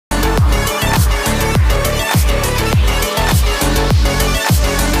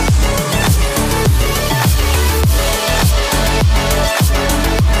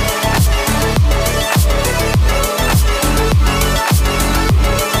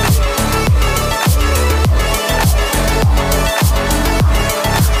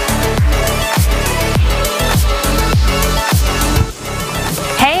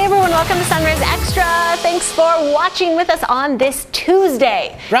watching with us on this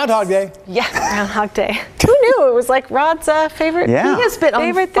Tuesday. Groundhog Day. Yeah, Groundhog Day. Who knew it was like Rod's favorite? Yeah. He has been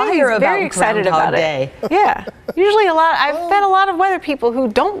favorite on fire thing. He's about very excited Groundhog about Day. it. Yeah. Usually I've met a lot of weather people who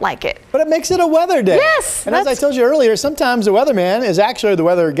don't like it. But it makes it a weather day. Yes. And as I told you earlier, sometimes the weatherman is actually the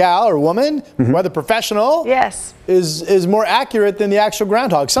weather gal or woman, weather professional. Yes. Is more accurate than the actual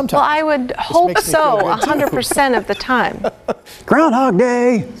groundhog sometimes. Well, I would hope so 100% of the time. Groundhog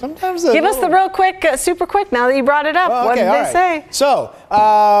Day. Sometimes Give us the real quick, super quick, now that you brought it up. Well, What okay, did all they right. say? So,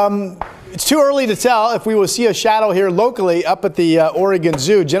 it's too early to tell if we will see a shadow here locally up at the Oregon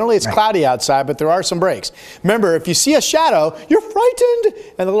Zoo. Generally, it's cloudy outside, but there are some breaks. Remember, if you see a shadow, you're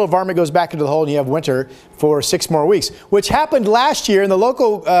frightened, and the little varmint goes back into the hole, and you have winter for 6 more weeks, which happened last year, and the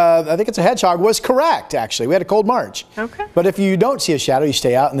local, I think it's a hedgehog, was correct, actually. We had a cold March. Okay. But if you don't see a shadow, you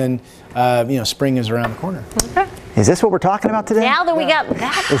stay out, and then, spring is around the corner. Okay. Is this what we're talking about today? Now that we got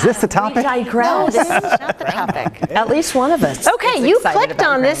that. Is this the topic? We No, digress. this is not the topic. At least one of us. Okay, is you excited clicked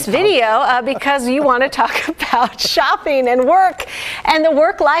about on this Groundhog. video because you want to talk about shopping and work and the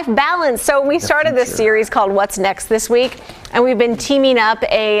work-life balance. So we started this series called What's Next this week, and we've been teaming up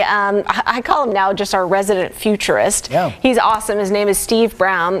I call him now just our resident futurist. Yeah. He's awesome. His name is Steve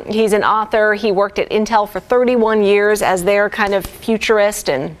Brown. He's an author. He worked at Intel for 31 years as their kind of futurist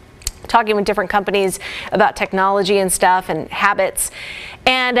and talking with different companies about technology and stuff and habits.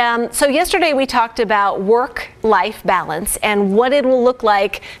 And so yesterday we talked about work-life balance and what it will look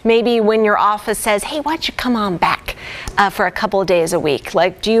like maybe when your office says, hey, why don't you come on back for a couple of days a week?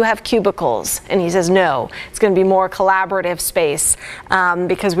 Like, do you have cubicles? And he says, no, it's going to be more collaborative space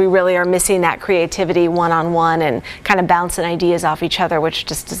because we really are missing that creativity one-on-one and kind of bouncing ideas off each other, which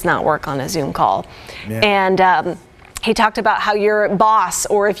just does not work on a Zoom call. Yeah. And he talked about how you're a boss,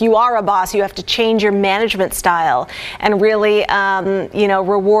 or if you are a boss, you have to change your management style and really,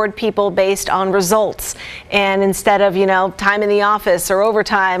 reward people based on results. And instead of, time in the office or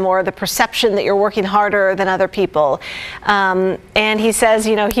overtime or the perception that you're working harder than other people. And he says,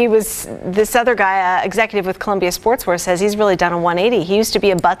 this other guy, executive with Columbia Sportswear, says he's really done a 180. He used to be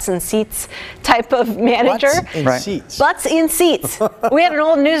a butts and seats type of manager. Butts in seats. Butts in seats. We had an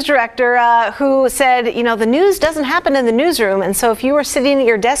old news director who said, the news doesn't happen in the newsroom, and so if you were sitting at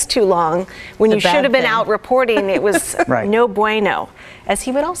your desk too long when you It's a should have been bad thing. out reporting, it was Right. no bueno, as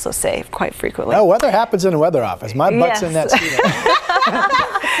he would also say quite frequently. No, weather happens in the weather office. My butt's in that Yes. seat.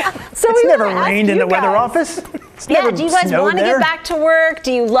 So It's we never wanna ask rained in you the weather guys. office. It's Yeah, never do you guys snowed want to there. get back to work?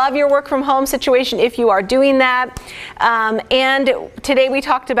 Do you love your work from home situation if you are doing that? And today we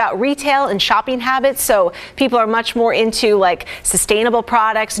talked about retail and shopping habits. So people are much more into like sustainable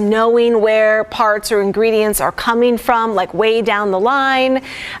products, knowing where parts or ingredients are coming from, like way down the line,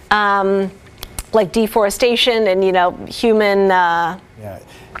 like deforestation and, human. Yeah.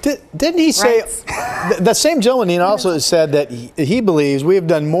 Didn't he say, the same gentleman also said that he believes we have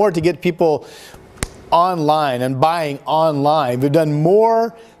done more to get people online and buying online. We've done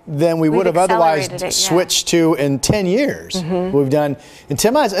more than we would have otherwise accelerated it, yeah. switched to in 10 years. We've done in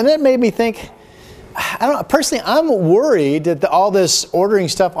 10 months. And it made me think, I don't know, personally, I'm worried that all this ordering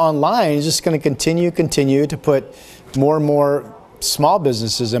stuff online is just going to continue to put more and more small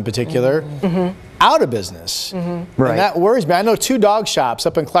businesses in particular out of business. Right. And that worries me. I know 2 dog shops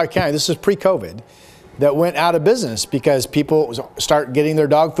up in Clark County, this is pre-COVID, that went out of business because people start getting their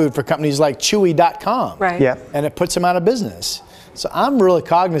dog food for companies like Chewy.com. Right. Yeah. And it puts them out of business. So I'm really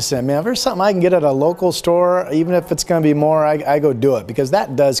cognizant, man, if there's something I can get at a local store, even if it's going to be more, I go do it because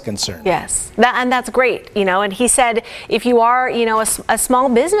that does concern me. Yes, and that's great, and he said if you are, a small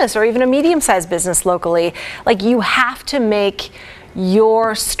business or even a medium-sized business locally, like you have to make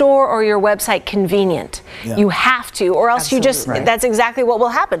your store or your website convenient. Yeah. You have to, or else you just, Right. that's exactly what will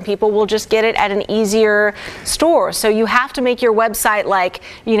happen. People will just get it at an easier store. So you have to make your website like,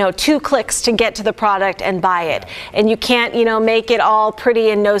 2 clicks to get to the product and buy it. And you can't, make it all pretty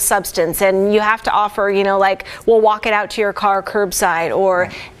and no substance. And you have to offer, like, we'll walk it out to your car curbside or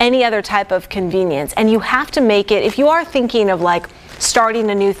any other type of convenience. And you have to make it, if you are thinking of like, starting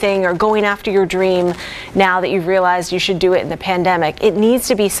a new thing or going after your dream now that you've realized you should do it in the pandemic, it needs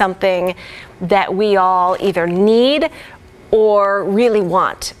to be something that we all either need or really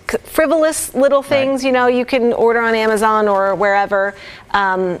want. Frivolous little things, you can order on Amazon or wherever,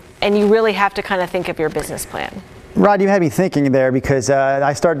 and you really have to kind of think of your business plan. Rod, you had me thinking there because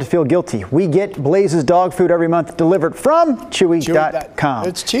I started to feel guilty. We get Blaze's dog food every month delivered from Chewy.com.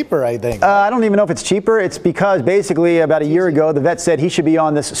 It's cheaper, I think. I don't even know if it's cheaper. It's because basically about a year ago, the vet said he should be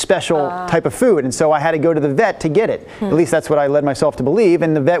on this special type of food. And so I had to go to the vet to get it. At least that's what I led myself to believe.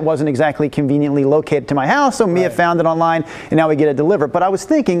 And the vet wasn't exactly conveniently located to my house. So Mia found it online and now we get it delivered. But I was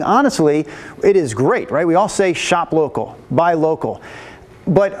thinking, honestly, it is great, right? We all say shop local, buy local.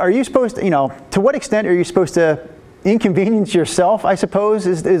 But are you supposed to, to what extent are you supposed to inconvenience yourself, I suppose,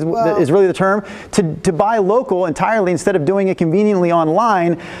 is really the term, to buy local entirely instead of doing it conveniently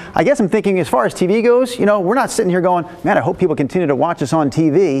online? I guess I'm thinking as far as TV goes, we're not sitting here going, man, I hope people continue to watch us on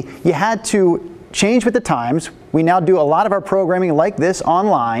TV. You had to change with the times. We now do a lot of our programming like this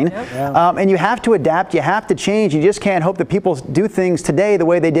online, and you have to adapt, you have to change. You just can't hope that people do things today the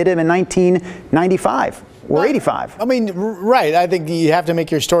way they did it in 1995. Or 85. I mean, right. I think you have to make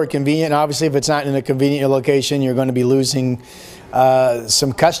your store convenient. Obviously, if it's not in a convenient location, you're going to be losing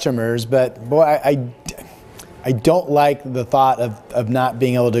some customers. But boy, I don't like the thought of not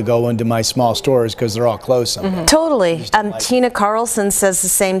being able to go into my small stores because they're all closed someday. Totally. Tina Carlson says the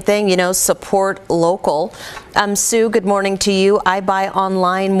same thing, support local. Sue, good morning to you. I buy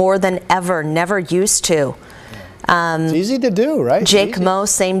online more than ever, never used to. It's easy to do, right? Jake Moe,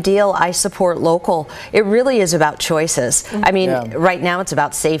 same deal. I support local. It really is about choices. I mean, right now it's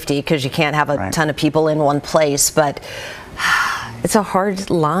about safety because you can't have a ton of people in one place, but it's a hard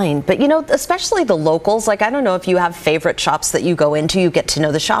line. But especially the locals, like I don't know if you have favorite shops that you go into, you get to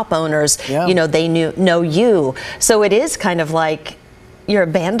know the shop owners, they know you. So it is kind of like you're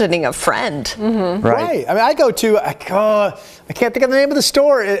abandoning a friend. Right. I mean, I can't think of the name of the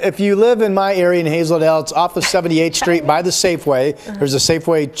store. If you live in my area in Hazel Dell, it's off of 78th Street by the Safeway. There's a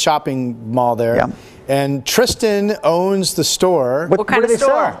Safeway shopping mall there. Yeah. And Tristan owns the store. What kind of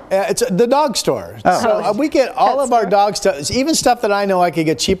store? It's the dog store. So we get all of our dog stuff, even stuff that I know I could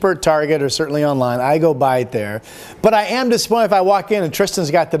get cheaper at Target or certainly online. I go buy it there. But I am disappointed if I walk in and Tristan's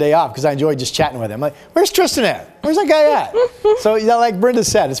got the day off because I enjoy just chatting with him. I'm like, where's Tristan at? Where's that guy at? So like Brenda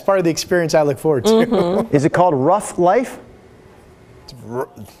said, it's part of the experience I look forward to. Is it called Rough Life?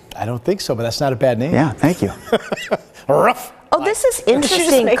 I don't think so, but that's not a bad name. Yeah, thank you. Rough. Oh, this is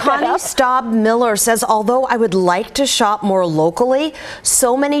interesting. Connie Staub Miller says, although I would like to shop more locally,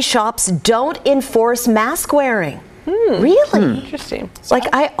 so many shops don't enforce mask wearing. Really? Interesting. Like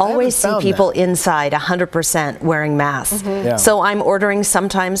I always see people inside 100% wearing masks. So I'm ordering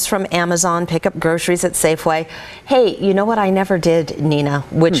sometimes from Amazon, pick up groceries at Safeway. Hey, you know what I never did, Nina,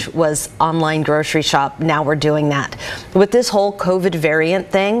 which was online grocery shop. Now we're doing that. With this whole COVID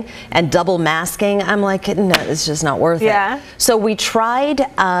variant thing and double masking, I'm like, no, it's just not worth it. So we tried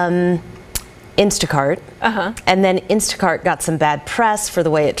Instacart, and then Instacart got some bad press for the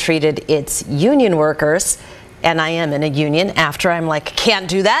way it treated its union workers. And I am in a union after I'm like, can't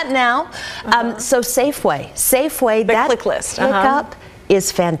do that now. So Safeway, the that click list pickup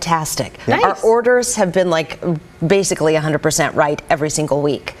is fantastic. Nice. Our orders have been like basically 100% right every single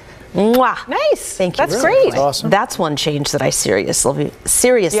week. Mwah. Nice. Thank you. That's great. That's awesome. That's one change that I seriously.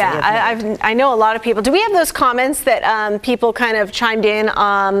 Yeah, I know a lot of people. Do we have those comments that people kind of chimed in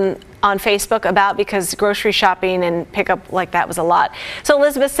on Facebook about, because grocery shopping and pickup like that was a lot. So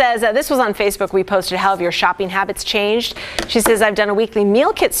Elizabeth says, this was on Facebook, we posted, how have your shopping habits changed? She says, I've done a weekly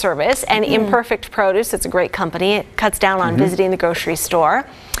meal kit service and Imperfect Produce. It's a great company. It cuts down on visiting the grocery store.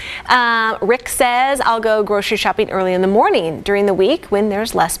 Rick says, I'll go grocery shopping early in the morning during the week when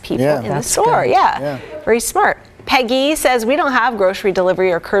there's less people in the store. Very smart. Peggy says, we don't have grocery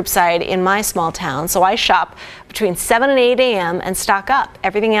delivery or curbside in my small town, so I shop between 7 and 8 a.m. and stock up.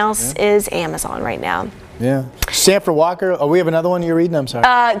 Everything else is Amazon right now. Yeah. Stanford Walker, we have another one you're reading? I'm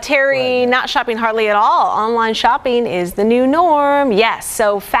sorry. Terry, not shopping hardly at all. Online shopping is the new norm. Yes,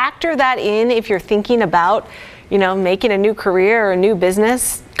 so factor that in if you're thinking about, making a new career or a new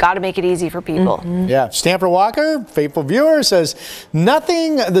business. Got to make it easy for people. Yeah. Stanford Walker, faithful viewer, says,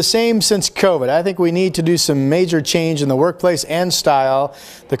 nothing the same since COVID. I think we need to do some major change in the workplace and style.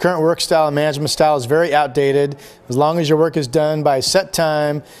 The current work style and management style is very outdated. As long as your work is done by a set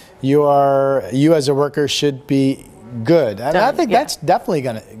time, you as a worker should be good. And I think that's definitely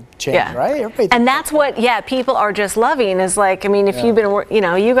going to change, right? And that's what, people are just loving is like, I mean, if you've been,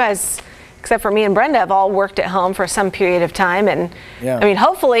 you guys, except for me and Brenda, have all worked at home for some period of time. And I mean,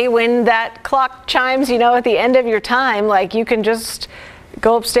 hopefully when that clock chimes, at the end of your time, like you can just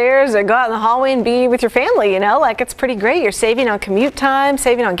go upstairs and go out in the hallway and be with your family, like it's pretty great. You're saving on commute time,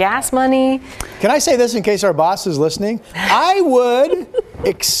 saving on gas money. Can I say this in case our boss is listening? I would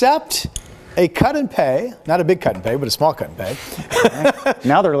accept a cut and pay, not a big cut and pay, but a small cut and pay.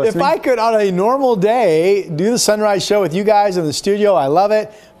 Now they're listening. If I could, on a normal day, do the sunrise show with you guys in the studio, I love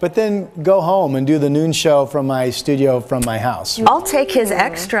it. But then go home and do the noon show from my studio from my house. I'll take his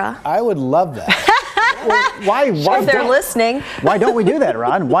extra. I would love that. Well, why If they're listening. Why don't we do that,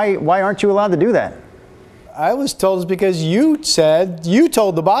 Rod? Why aren't you allowed to do that? I was told it's because you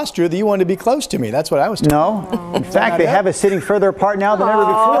told the boss, Drew, that you wanted to be close to me. That's what I was told. No. In fact, they have us sitting further apart now than ever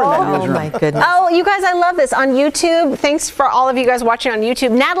before in that Oh newsroom. my goodness. Oh, you guys, I love this. On YouTube, thanks for all of you guys watching on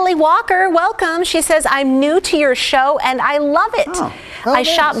YouTube. Natalie Walker, welcome. She says, I'm new to your show and I love it. I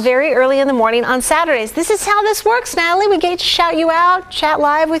shop very early in the morning on Saturdays. This is how this works, Natalie. We get to shout you out, chat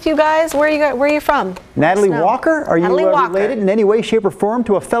live with you guys. Where are you from? Natalie Walker, are you Walker. related in any way, shape, or form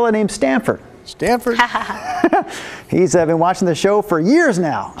to a fella named Stanford? Stanford. He's been watching the show for years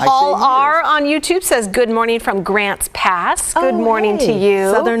now. Paul R. on YouTube says, good morning from Grants Pass. Good morning to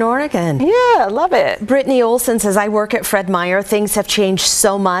you. Southern Oregon. Yeah, love it. Brittany Olson says, I work at Fred Meyer. Things have changed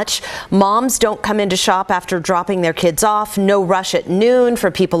so much. Moms don't come in to shop after dropping their kids off. No rush at noon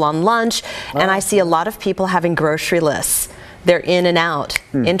for people on lunch. And I see a lot of people having grocery lists. They're in and out.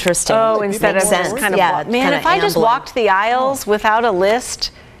 Interesting. Oh, instead of just kind of, man, if I just walked the aisles without a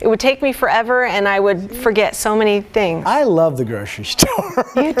list, it would take me forever and I would forget so many things. I love the grocery store.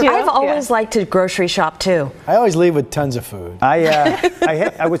 You do? I've always liked to grocery shop too. I always leave with tons of food.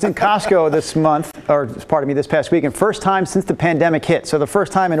 I was in Costco this month, or pardon me, this past weekend. First time since the pandemic hit. So the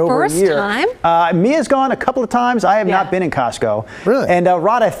first time in over a year. First time? Mia's gone a couple of times. I have not been in Costco. Really? And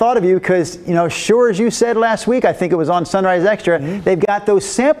Rod, I thought of you because, sure as you said last week, I think it was on Sunrise Extra, they've got those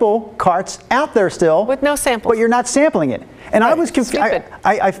sample carts out there still. With no samples. But you're not sampling it. And I was confused.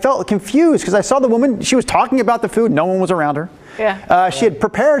 I felt confused because I saw the woman, she was talking about the food, no one was around her. Yeah. She had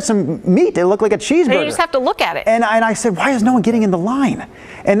prepared some meat. It looked like a cheeseburger. You just have to look at it. And I said, why is no one getting in the line?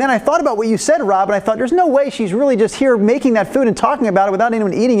 And then I thought about what you said, Rob, and I thought, there's no way she's really just here making that food and talking about it without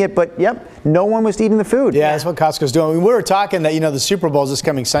anyone eating it. But yep, no one was eating the food. Yeah, that's what Costco's doing. We were talking that, the Super Bowl is this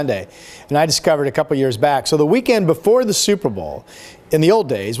coming Sunday. And I discovered a couple years back. So the weekend before the Super Bowl, in the old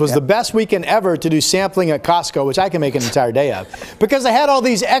days, was the best weekend ever to do sampling at Costco, which I can make an entire day of, because they had all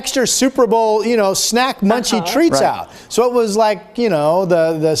these extra Super Bowl, snack munchy treats out. So it was like,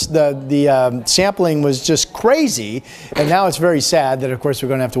 the sampling was just crazy, and now it's very sad that, of course, we're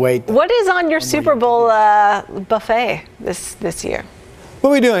going to have to wait. What is on your Super Bowl buffet this year? What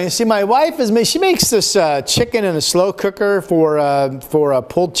are we doing? See, my wife she makes this chicken in a slow cooker for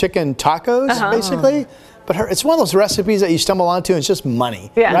pulled chicken tacos, basically. But it's one of those recipes that you stumble onto and it's just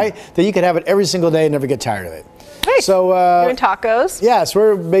money, right? That you could have it every single day and never get tired of it. Great. So doing tacos. Yes,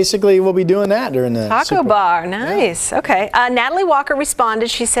 we'll be doing that during the taco bar. Nice. Okay. Natalie Walker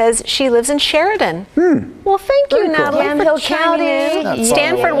responded. She says she lives in Sheridan. Well, thank you, Natalie, for Yamhill chiming in. County.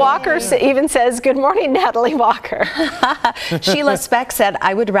 Stanford Walker even says, "Good morning, Natalie Walker." Sheila Speck said,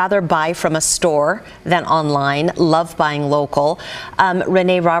 I would rather buy from a store than online. Love buying local.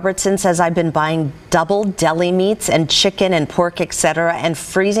 Renee Robertson says, I've been buying double deli meats and chicken and pork, etc., and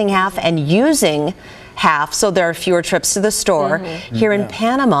freezing half and using half, so there are fewer trips to the store. Here in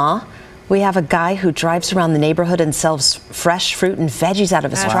Panama, we have a guy who drives around the neighborhood and sells fresh fruit and veggies out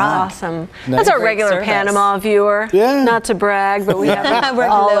of his truck. Awesome. That's our regular service. Panama viewer. Yeah. Not to brag, but we have it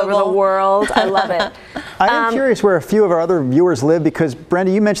all over the world. I love it. I am curious where a few of our other viewers live, because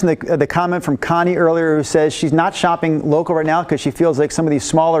Brenda, you mentioned the comment from Connie earlier, who says she's not shopping local right now because she feels like some of these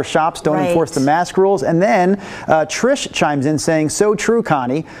smaller shops don't enforce the mask rules. And then Trish chimes in saying, so true,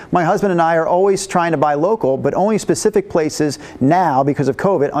 Connie. My husband and I are always trying to buy local, but only specific places now because of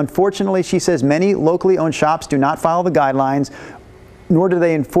COVID. Unfortunately, she says many locally owned shops do not follow the guidelines, nor do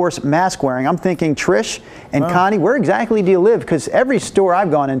they enforce mask wearing. I'm thinking, Trish and Connie, where exactly do you live? Because every store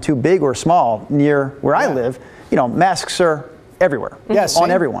I've gone into, big or small, near where I live, masks are everywhere, on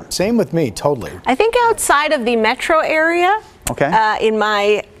everyone. Same with me, totally. I think outside of the metro area, in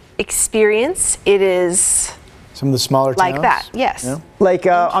my experience, it is some of the smaller like towns? that, yes. Yeah. Like,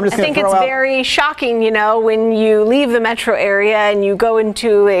 I'm just going to throw out. I think it's very shocking, when you leave the metro area and you go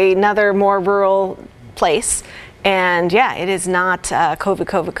into another more rural place. And yeah, it is not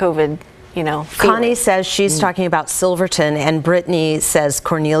COVID. Connie says she's talking about Silverton, and Brittany says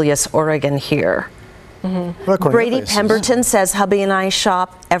Cornelius, Oregon here. Brady Pemberton says hubby and I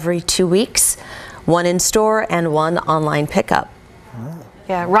shop every 2 weeks, one in store and one online pickup.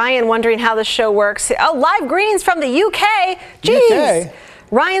 Yeah, Ryan wondering how the show works. Oh, live greetings from the UK. Jeez. UK.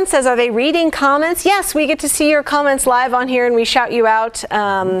 Ryan says, are they reading comments? Yes, we get to see your comments live on here and we shout you out.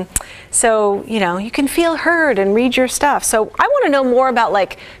 So, you know, you can feel heard and read your stuff. So I want to know more about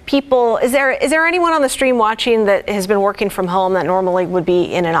like people. Is there anyone on the stream watching that has been working from home that normally would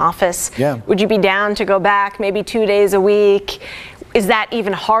be in an office? Yeah. Would you be down to go back maybe 2 days a week? Is that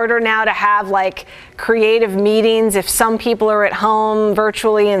even harder now to have like creative meetings if some people are at home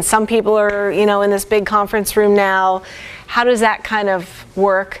virtually and some people are, you know, in this big conference room now? How does that kind of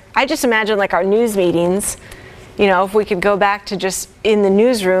work? I just imagine like our news meetings, you know, if we could go back to just in the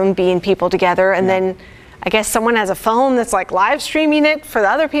newsroom being people together, and then I guess someone has a phone that's like live streaming it for the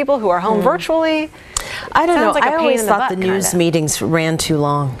other people who are home virtually. I don't know. Sounds like a I pain always in the thought the butt, news kinda. meetings ran too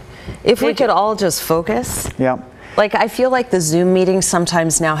long. If we could all just focus. Yeah. Like, I feel like the Zoom meetings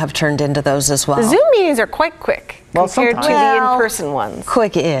sometimes now have turned into those as well. The Zoom meetings are quite quick Well, compared to sometimes. the in-person ones.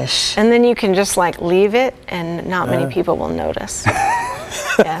 Quick-ish. And then you can just like leave it and not many people will notice.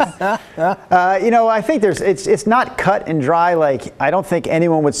 Yeah. You know, I think it's not cut and dry. Like, I don't think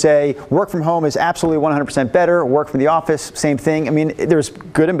anyone would say work from home is absolutely 100% better. Work from the office, same thing. I mean, there's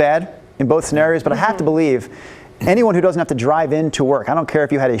good and bad in both scenarios, but I have to believe anyone who doesn't have to drive into work, I don't care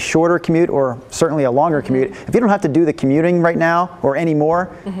if you had a shorter commute or certainly a longer commute, if you don't have to do the commuting right now or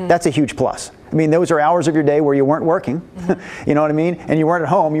anymore, that's a huge plus. I mean, those are hours of your day where you weren't working, you know what I mean? And you weren't at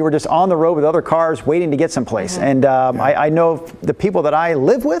home, you were just on the road with other cars waiting to get someplace. And I know the people that I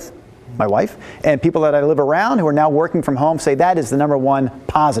live with, my wife, and people that I live around who are now working from home say that is the #1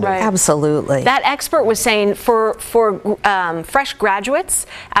 positive. Right. Absolutely. That expert was saying for fresh graduates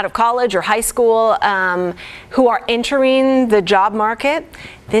out of college or high school who are entering the job market,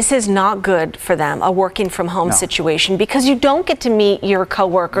 this is not good for them, a working from home situation, because you don't get to meet your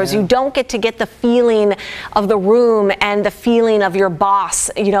coworkers. You don't get to get the feeling of the room and the feeling of your boss,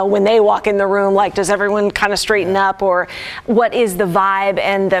 you know, when they walk in the room, like, does everyone kind of straighten up, or what is the vibe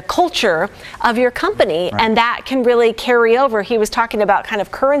and the culture of your company? And that can really carry over. He was talking about kind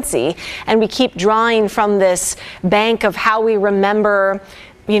of currency, and we keep drawing from this bank of how we remember,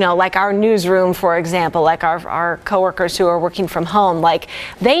 you know, like our newsroom, for example, like our coworkers who are working from home, like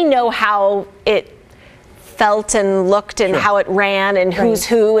they know how it felt and looked and how it ran and who's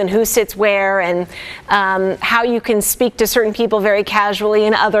who and who sits where, and how you can speak to certain people very casually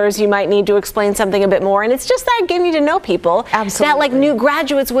and others you might need to explain something a bit more. And it's just that getting to know people that like new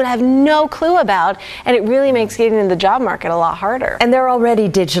graduates would have no clue about, and it really makes getting in the job market a lot harder. And they're already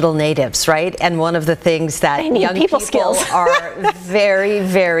digital natives, right? And one of the things that young people skills. are very,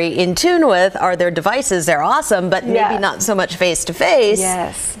 very in tune with are their devices. They're awesome, but maybe not so much face to face.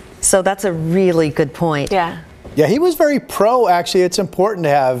 Yes. So that's a really good point. Yeah. Yeah, he was very pro, actually. It's important to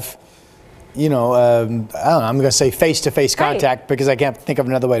have, you know, I don't know, I'm going to say face-to-face contact because I can't think of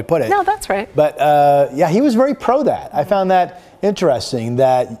another way to put it. No, that's right. But yeah, he was very pro that. I found that interesting,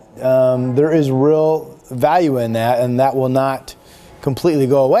 that there is real value in that, and that will not completely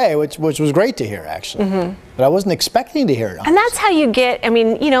go away, which was great to hear, actually. But I wasn't expecting to hear it. And that's how you get, I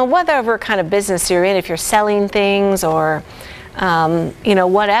mean, you know, whatever kind of business you're in, if you're selling things or you know,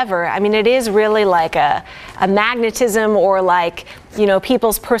 whatever. I mean, it is really like a magnetism, or like, you know,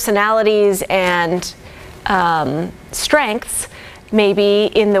 people's personalities and strengths, maybe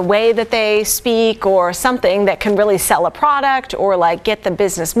in the way that they speak or something that can really sell a product or like get the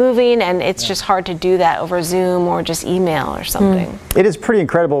business moving, and it's just hard to do that over Zoom or just email or something. It is pretty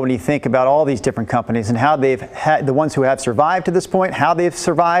incredible when you think about all these different companies and how they've had, the ones who have survived to this point, how they've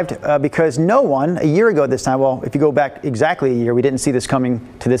survived, because no one, a year ago this time, well, if you go back exactly a year, we didn't see this coming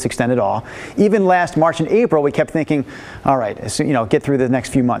to this extent at all. Even last March and April, we kept thinking, all right, so, you know, get through the next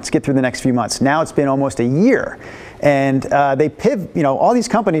few months, get through the next few months. Now it's been almost a year. And they you know, all these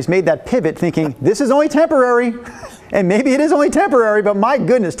companies made that pivot thinking this is only temporary. And maybe it is only temporary, but my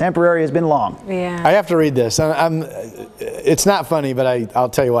goodness, temporary has been long. Yeah. I have to read this. It's not funny, but I'll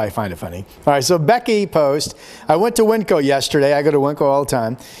tell you why I find it funny. All right, so Becky post, I went to Winco yesterday. I go to Winco all the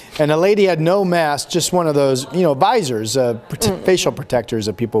time. And a lady had no mask, just one of those, you know, visors, facial protectors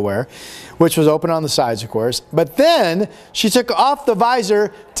that people wear, which was open on the sides, of course. But then she took off the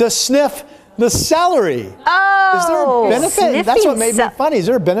visor to sniff the celery. Oh, is there a benefit? That's what made me funny. Is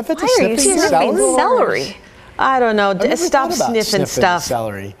there a benefit to sniffing celery? I don't know. Stop sniffing sniffing stuff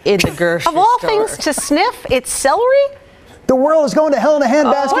celery. in the grocery Of all store. things to sniff, it's celery? The world is going to hell in a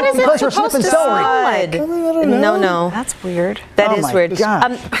handbasket What is it because we're supposed sniffing to celery. smell like? No. That's weird. That Oh is my weird.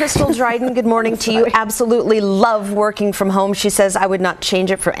 gosh. Crystal Dryden, good morning to you. Absolutely love working from home. She says, I would not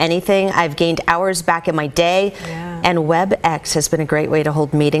change it for anything. I've gained hours back in my day. Yeah. And WebEx has been a great way to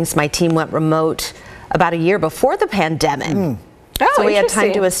hold meetings. My team went remote about a year before the pandemic. Oh, so we had time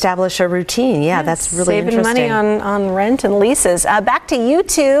interesting. to establish a routine. Yeah, that's really Saving interesting. money on rent and leases. Back to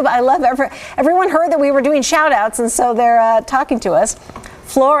YouTube. I love everyone heard that we were doing shout outs, and so they're talking to us.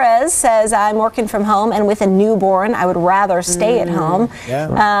 Flores says, I'm working from home, and with a newborn, I would rather stay at home.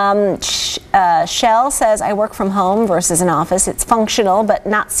 Yeah. Shell says, I work from home versus an office. It's functional, but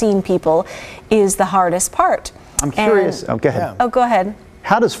not seeing people is the hardest part. I'm curious. Go ahead. Oh, go ahead.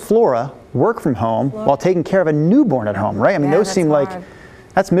 How does Flora work from home while taking care of a newborn at home, right? I mean, Yeah, those that's seem like hard.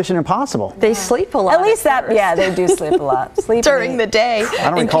 that's mission impossible. They sleep a lot. At least that, yeah, they do sleep a lot. Sleep during the day don't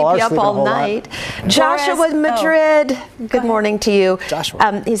and keep recall ours you up sleeping a all whole lot. night. Joshua Flores- Madrid, good morning to you.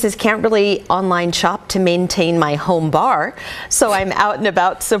 Joshua. He says, can't really online shop to maintain my home bar, so I'm out and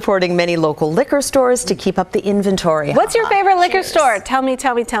about supporting many local liquor stores to keep up the inventory. What's your favorite liquor store? Tell me.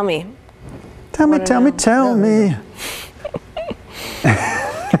 Tell me.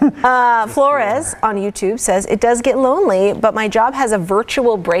 Flores on YouTube says, it does get lonely, but my job has a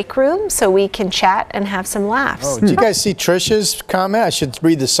virtual break room so we can chat and have some laughs. Oh, did you guys see Trisha's comment? I should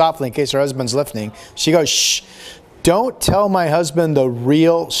read this softly in case her husband's listening. She goes, shh, don't tell my husband the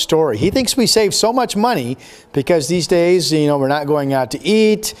real story. He thinks we save so much money because these days, we're not going out to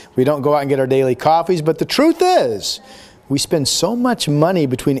eat. We don't go out and get our daily coffees. But the truth is, we spend so much money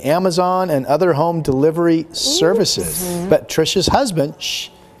between Amazon and other home delivery services. But Trisha's husband,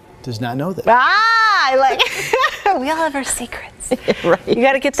 does not know that. I like, we all have our secrets. Right. You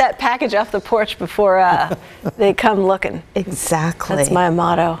got to get that package off the porch before they come looking. Exactly. That's my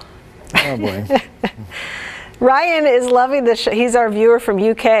motto. Oh, boy. Ryan is loving the show. He's our viewer from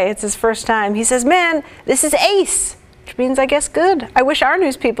UK. It's his first time. He says, man, this is ace, which means, I guess, good. I wish our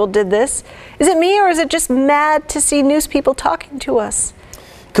news people did this. Is it me, or is it just mad to see news people talking to us?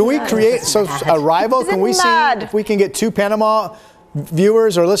 Can we create a rival? Is Can it we see mad? if we can get 2 Panama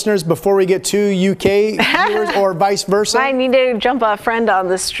viewers or listeners before we get 2 UK viewers, or vice versa? I need to jump a friend on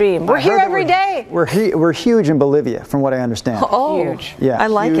the stream. We're I here heard that every day. We're huge in Bolivia, from what I understand. Oh, Huge. Yeah, I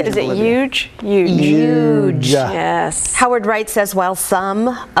like huge it. Is it Bolivia. huge? Huge. Huge. Yes. Howard Wright says, while some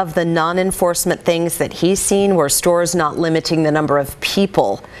of the non-enforcement things that he's seen were stores not limiting the number of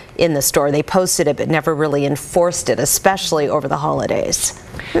people in the store, they posted it but never really enforced it, especially over the holidays.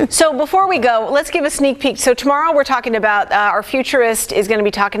 So before we go, let's give a sneak peek. So tomorrow we're talking about, our futurist is going to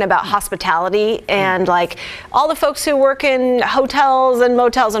be talking about hospitality and like all the folks who work in hotels and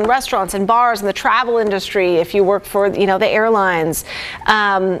motels and restaurants and bars and the travel industry, if you work for, the airlines.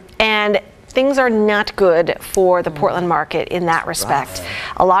 And things are not good for the Portland market in that respect.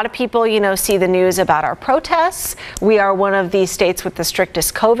 A lot of people, see the news about our protests. We are one of the states with the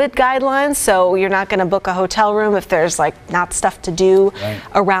strictest COVID guidelines, so you're not going to book a hotel room if there's not stuff to do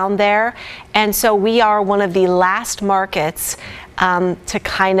around there. And so we are one of the last markets to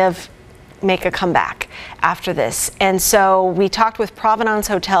kind of make a comeback after this. And so we talked with Provenance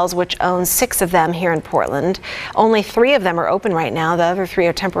Hotels, which owns 6 of them here in Portland. Only 3 of them are open right now. The other 3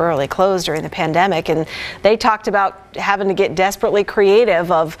 are temporarily closed during the pandemic. And they talked about having to get desperately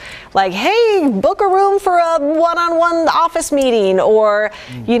creative of hey, book a room for a one-on-one office meeting, or,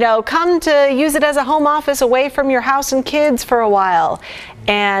 come to use it as a home office away from your house and kids for a while.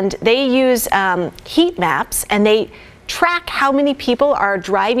 And they use heat maps, and they track how many people are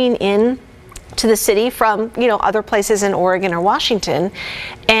driving in to the city from other places in Oregon or Washington,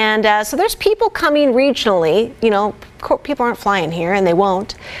 and so there's people coming regionally. People aren't flying here, and they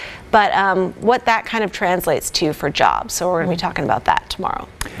won't, but what that kind of translates to for jobs. So we're going to be talking about that tomorrow.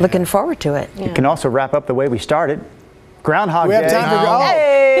 Looking forward to it. You can also wrap up the way we started. Groundhog We Day. have time for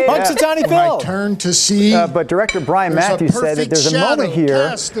Hey! Punxsutawney My Phil. turn to see. But Director Brian There's a Matthews said that perfect there's a moment shadow here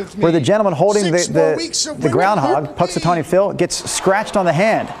cast of where the me. gentleman holding 6 more weeks of the women groundhog, hurt me. Punxsutawney Phil, gets scratched on the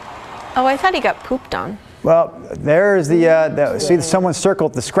hand. Oh, I thought he got pooped on. Well, there's see, someone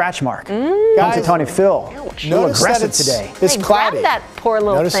circled the scratch mark. Punxsutawney Phil. A little Notice that aggressive today. It's Hey, cloudy. grab that poor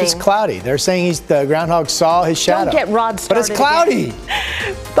little Notice thing. it's cloudy. They're saying the groundhog saw his shadow. get Rod But it's started cloudy.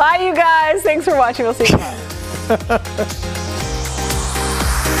 Bye, you guys. Thanks for watching. We'll see you tomorrow.